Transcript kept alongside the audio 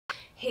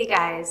Hey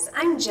guys,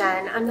 I'm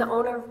Jen. I'm the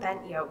owner of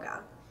Bent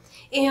Yoga.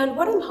 And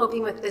what I'm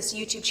hoping with this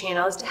YouTube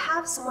channel is to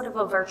have somewhat of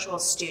a virtual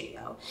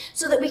studio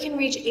so that we can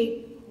reach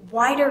a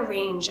wider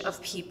range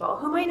of people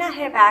who might not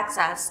have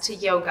access to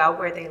yoga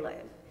where they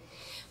live.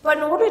 But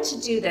in order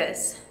to do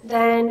this,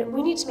 then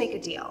we need to make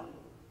a deal.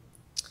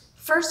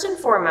 First and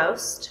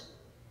foremost,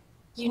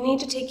 you need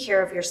to take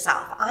care of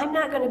yourself. I'm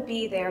not going to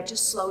be there to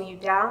slow you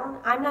down.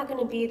 I'm not going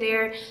to be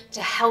there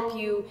to help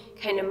you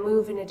kind of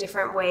move in a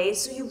different way.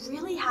 So you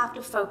really have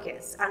to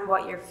focus on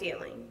what you're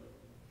feeling.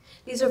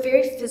 These are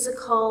very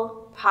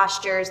physical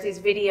postures, these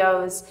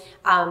videos.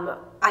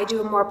 I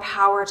do a more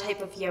power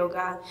type of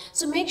yoga.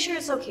 So make sure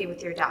it's okay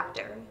with your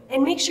doctor.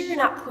 And make sure you're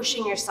not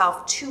pushing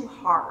yourself too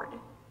hard,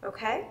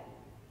 okay?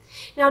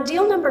 Now,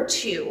 deal number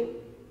 2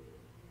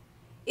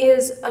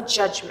 is a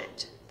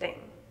judgment thing.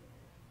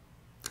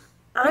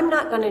 I'm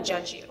not going to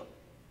judge you,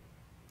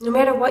 no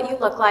matter what you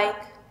look like,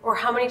 or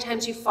how many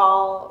times you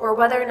fall, or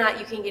whether or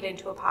not you can get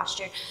into a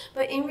posture.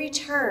 But in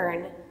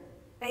return,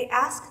 I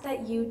ask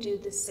that you do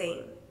the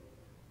same.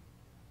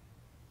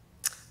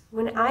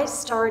 When I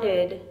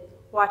started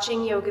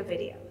watching yoga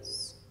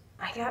videos,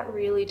 I got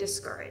really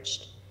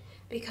discouraged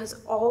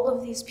because all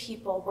of these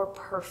people were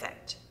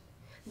perfect.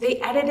 They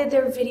edited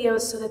their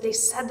videos so that they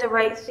said the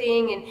right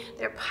thing and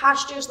their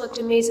postures looked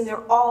amazing.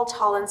 They're all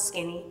tall and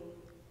skinny.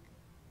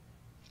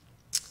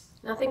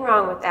 Nothing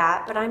wrong with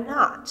that, but I'm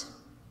not.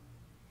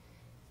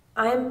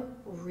 I'm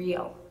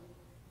real.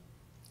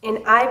 And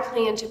I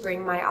plan to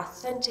bring my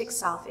authentic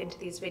self into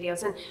these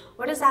videos. And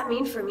what does that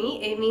mean for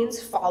me? It means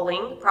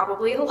falling,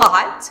 probably a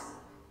lot.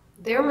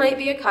 There might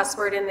be a cuss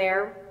word in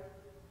there.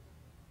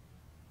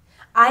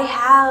 I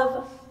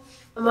have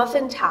a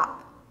muffin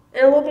top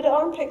and a little bit of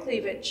armpit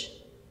cleavage.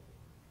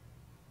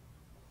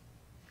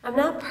 I'm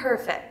not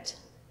perfect,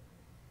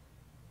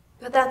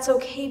 but that's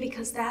okay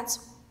because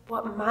that's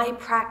what my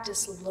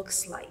practice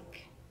looks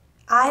like.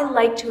 I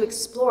like to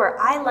explore.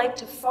 I like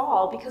to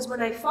fall because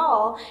when I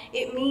fall,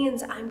 it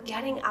means I'm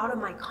getting out of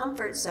my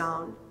comfort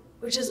zone,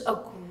 which is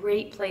a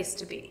great place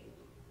to be.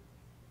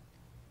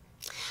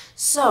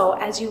 So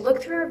as you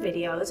look through our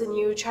videos and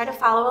you try to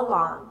follow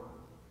along,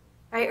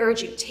 I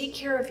urge you, take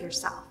care of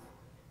yourself.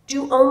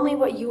 Do only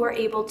what you are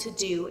able to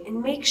do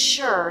and make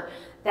sure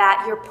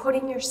that you're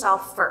putting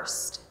yourself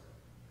first.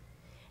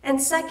 And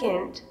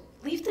second,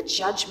 leave the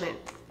judgment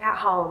at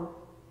home.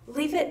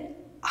 Leave it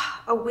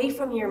away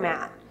from your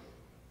mat.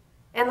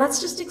 And let's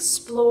just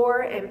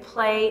explore and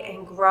play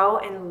and grow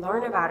and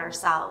learn about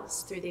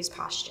ourselves through these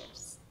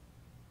postures.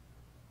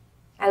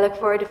 I look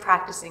forward to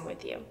practicing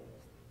with you.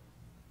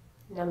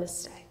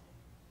 Namaste.